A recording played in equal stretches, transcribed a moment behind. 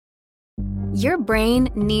Your brain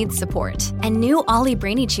needs support, and new Ollie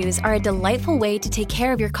Brainy Chews are a delightful way to take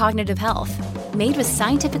care of your cognitive health. Made with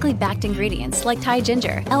scientifically backed ingredients like Thai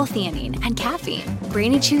ginger, L-theanine, and caffeine,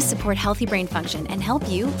 Brainy Chews support healthy brain function and help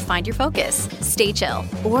you find your focus, stay chill,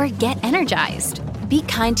 or get energized. Be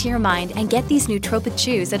kind to your mind and get these nootropic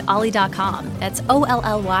chews at ollie.com. That's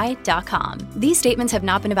OLLY.com. These statements have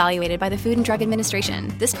not been evaluated by the Food and Drug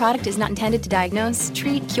Administration. This product is not intended to diagnose,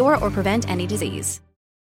 treat, cure, or prevent any disease.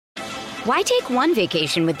 Why take one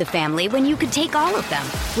vacation with the family when you could take all of them?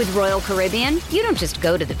 With Royal Caribbean, you don't just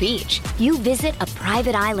go to the beach. You visit a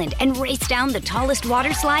private island and race down the tallest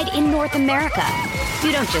water slide in North America.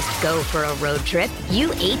 You don't just go for a road trip. You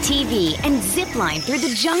ATV and zip line through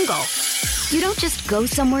the jungle. You don't just go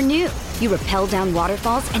somewhere new. You rappel down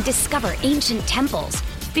waterfalls and discover ancient temples.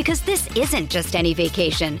 Because this isn't just any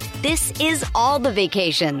vacation. This is all the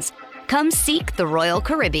vacations. Come seek the Royal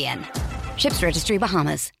Caribbean. Ships Registry,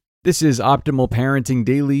 Bahamas. This is Optimal Parenting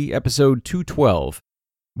Daily, episode 212,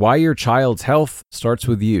 Why Your Child's Health Starts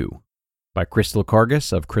With You, by Crystal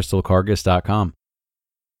Karges of crystalkarges.com.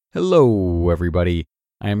 Hello, everybody.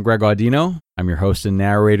 I am Greg Audino. I'm your host and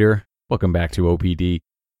narrator. Welcome back to OPD.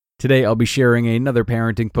 Today, I'll be sharing another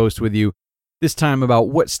parenting post with you, this time about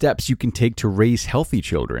what steps you can take to raise healthy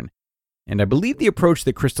children. And I believe the approach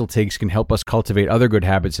that Crystal takes can help us cultivate other good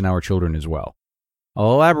habits in our children as well.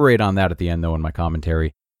 I'll elaborate on that at the end, though, in my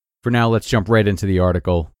commentary. For now, let's jump right into the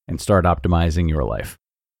article and start optimizing your life.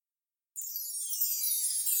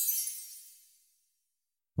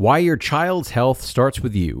 Why Your Child's Health Starts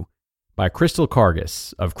With You, by Crystal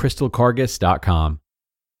Karges of crystalkarges.com.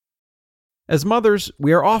 As mothers,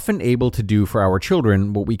 we are often able to do for our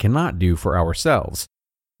children what we cannot do for ourselves.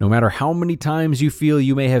 No matter how many times you feel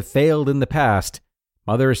you may have failed in the past,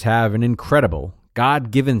 mothers have an incredible,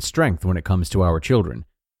 God-given strength when it comes to our children.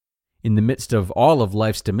 In the midst of all of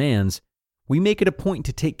life's demands, we make it a point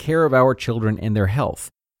to take care of our children and their health.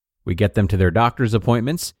 We get them to their doctor's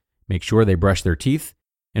appointments, make sure they brush their teeth,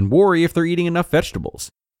 and worry if they're eating enough vegetables.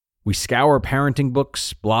 We scour parenting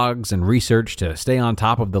books, blogs, and research to stay on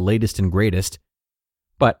top of the latest and greatest.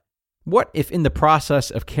 But what if in the process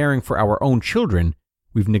of caring for our own children,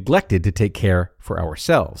 we've neglected to take care for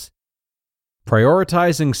ourselves?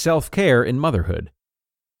 Prioritizing self-care in motherhood.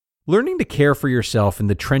 Learning to care for yourself in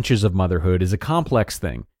the trenches of motherhood is a complex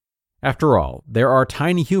thing. After all, there are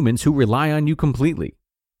tiny humans who rely on you completely.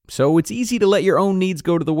 So it's easy to let your own needs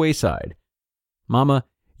go to the wayside. Mama,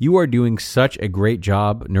 you are doing such a great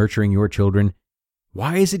job nurturing your children.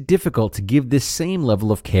 Why is it difficult to give this same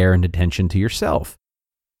level of care and attention to yourself?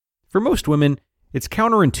 For most women, it's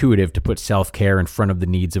counterintuitive to put self-care in front of the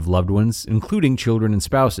needs of loved ones, including children and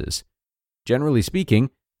spouses. Generally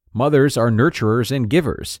speaking, mothers are nurturers and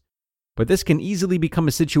givers. But this can easily become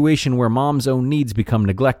a situation where mom's own needs become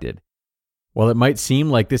neglected. While it might seem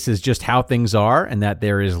like this is just how things are and that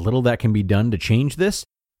there is little that can be done to change this,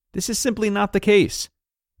 this is simply not the case.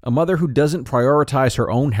 A mother who doesn't prioritize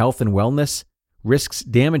her own health and wellness risks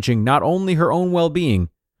damaging not only her own well-being,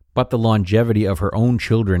 but the longevity of her own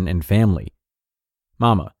children and family.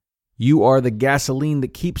 Mama, you are the gasoline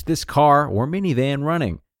that keeps this car or minivan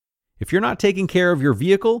running. If you're not taking care of your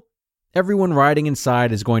vehicle, everyone riding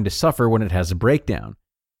inside is going to suffer when it has a breakdown.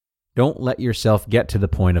 Don't let yourself get to the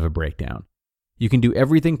point of a breakdown. You can do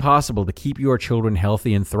everything possible to keep your children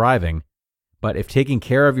healthy and thriving, but if taking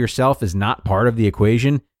care of yourself is not part of the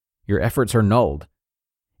equation, your efforts are nulled.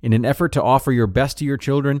 In an effort to offer your best to your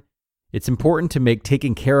children, it's important to make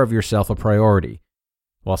taking care of yourself a priority.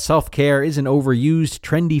 While self-care is an overused,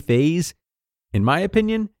 trendy phase, in my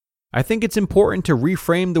opinion, I think it's important to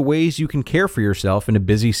reframe the ways you can care for yourself in a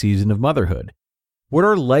busy season of motherhood. What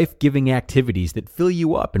are life-giving activities that fill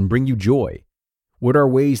you up and bring you joy? What are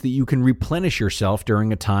ways that you can replenish yourself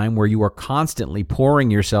during a time where you are constantly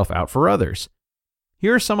pouring yourself out for others?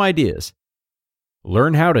 Here are some ideas.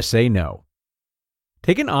 Learn how to say no.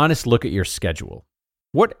 Take an honest look at your schedule.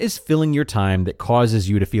 What is filling your time that causes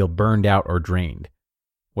you to feel burned out or drained?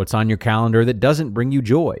 What's on your calendar that doesn't bring you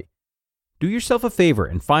joy? Do yourself a favor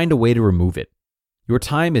and find a way to remove it. Your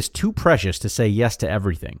time is too precious to say yes to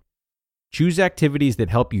everything. Choose activities that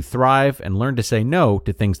help you thrive and learn to say no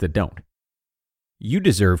to things that don't. You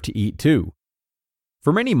deserve to eat too.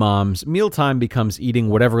 For many moms, mealtime becomes eating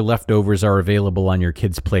whatever leftovers are available on your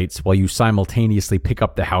kids' plates while you simultaneously pick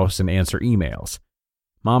up the house and answer emails.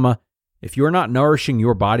 Mama, if you're not nourishing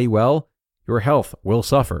your body well, your health will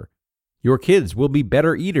suffer. Your kids will be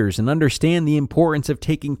better eaters and understand the importance of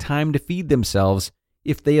taking time to feed themselves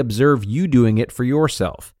if they observe you doing it for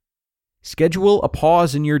yourself. Schedule a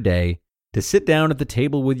pause in your day to sit down at the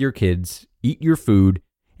table with your kids, eat your food,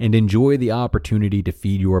 and enjoy the opportunity to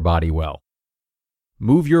feed your body well.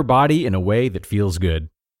 Move your body in a way that feels good.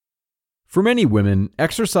 For many women,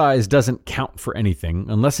 exercise doesn't count for anything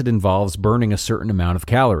unless it involves burning a certain amount of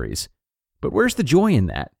calories. But where's the joy in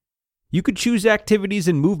that? You could choose activities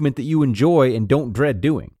and movement that you enjoy and don't dread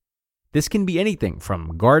doing. This can be anything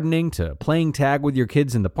from gardening to playing tag with your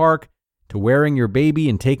kids in the park to wearing your baby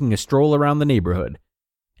and taking a stroll around the neighborhood.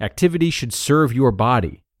 Activity should serve your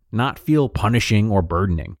body, not feel punishing or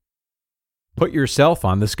burdening. Put yourself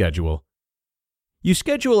on the schedule. You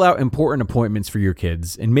schedule out important appointments for your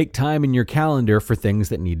kids and make time in your calendar for things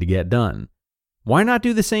that need to get done. Why not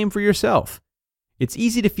do the same for yourself? It's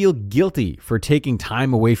easy to feel guilty for taking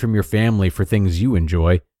time away from your family for things you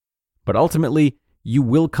enjoy, but ultimately, you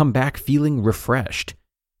will come back feeling refreshed.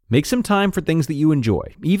 Make some time for things that you enjoy,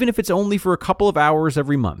 even if it's only for a couple of hours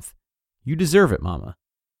every month. You deserve it, mama.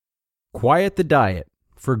 Quiet the diet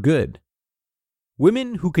for good.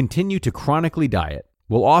 Women who continue to chronically diet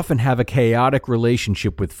will often have a chaotic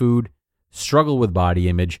relationship with food, struggle with body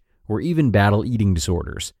image, or even battle eating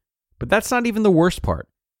disorders. But that's not even the worst part.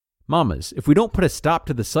 Mamas, if we don't put a stop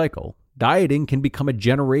to the cycle, dieting can become a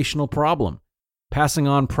generational problem, passing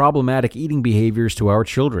on problematic eating behaviors to our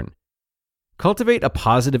children. Cultivate a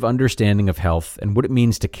positive understanding of health and what it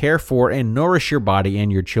means to care for and nourish your body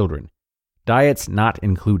and your children. Diets not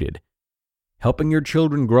included. Helping your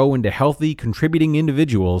children grow into healthy, contributing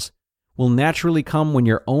individuals will naturally come when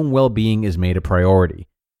your own well-being is made a priority.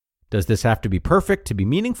 Does this have to be perfect to be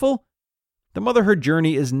meaningful? The motherhood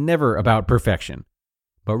journey is never about perfection,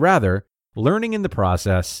 but rather learning in the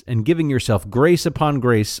process and giving yourself grace upon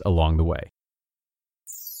grace along the way.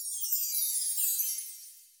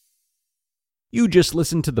 You just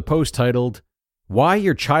listened to the post titled, Why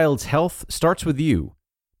Your Child's Health Starts With You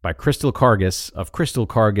by Crystal Karges of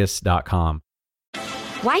crystalkarges.com.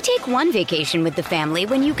 Why take one vacation with the family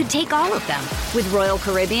when you could take all of them? With Royal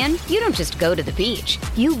Caribbean, you don't just go to the beach.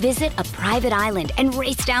 You visit a private island and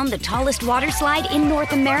race down the tallest water slide in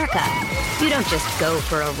North America. You don't just go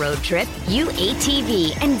for a road trip. You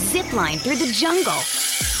ATV and zip line through the jungle.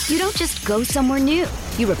 You don't just go somewhere new.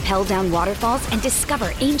 You rappel down waterfalls and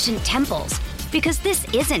discover ancient temples. Because this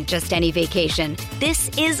isn't just any vacation. This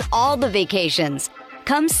is all the vacations.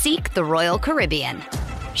 Come seek the Royal Caribbean.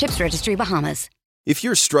 Ships Registry, Bahamas. If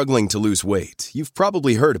you're struggling to lose weight, you've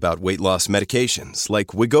probably heard about weight loss medications like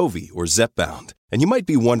Wegovy or Zepbound, and you might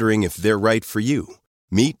be wondering if they're right for you.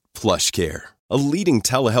 Meet PlushCare, a leading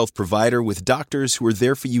telehealth provider with doctors who are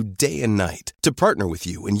there for you day and night to partner with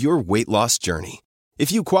you in your weight loss journey.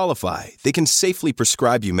 If you qualify, they can safely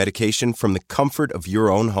prescribe you medication from the comfort of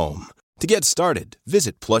your own home. To get started,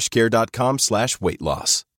 visit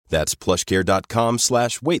plushcare.com/weightloss. That's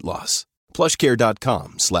plushcare.com/weightloss.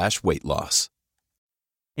 plushcare.com/weightloss.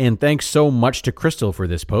 And thanks so much to Crystal for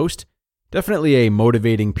this post. Definitely a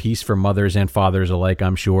motivating piece for mothers and fathers alike,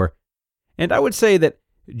 I'm sure. And I would say that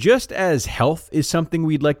just as health is something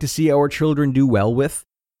we'd like to see our children do well with,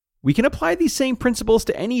 we can apply these same principles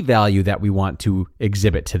to any value that we want to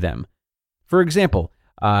exhibit to them. For example,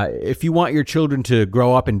 if you want your children to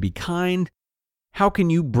grow up and be kind, how can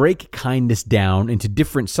you break kindness down into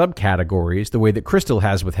different subcategories the way that Crystal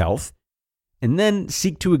has with health, and then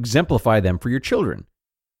seek to exemplify them for your children?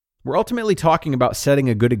 We're ultimately talking about setting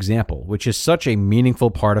a good example, which is such a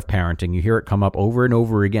meaningful part of parenting. You hear it come up over and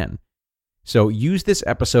over again. So use this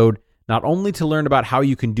episode not only to learn about how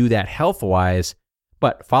you can do that health-wise,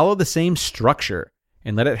 but follow the same structure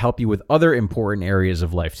and let it help you with other important areas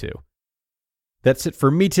of life too. That's it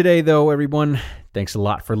for me today, though, everyone. Thanks a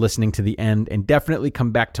lot for listening to the end, and definitely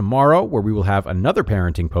come back tomorrow where we will have another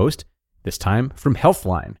parenting post, this time from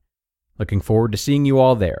Healthline. Looking forward to seeing you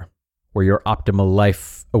all there, where your optimal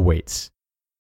life awaits.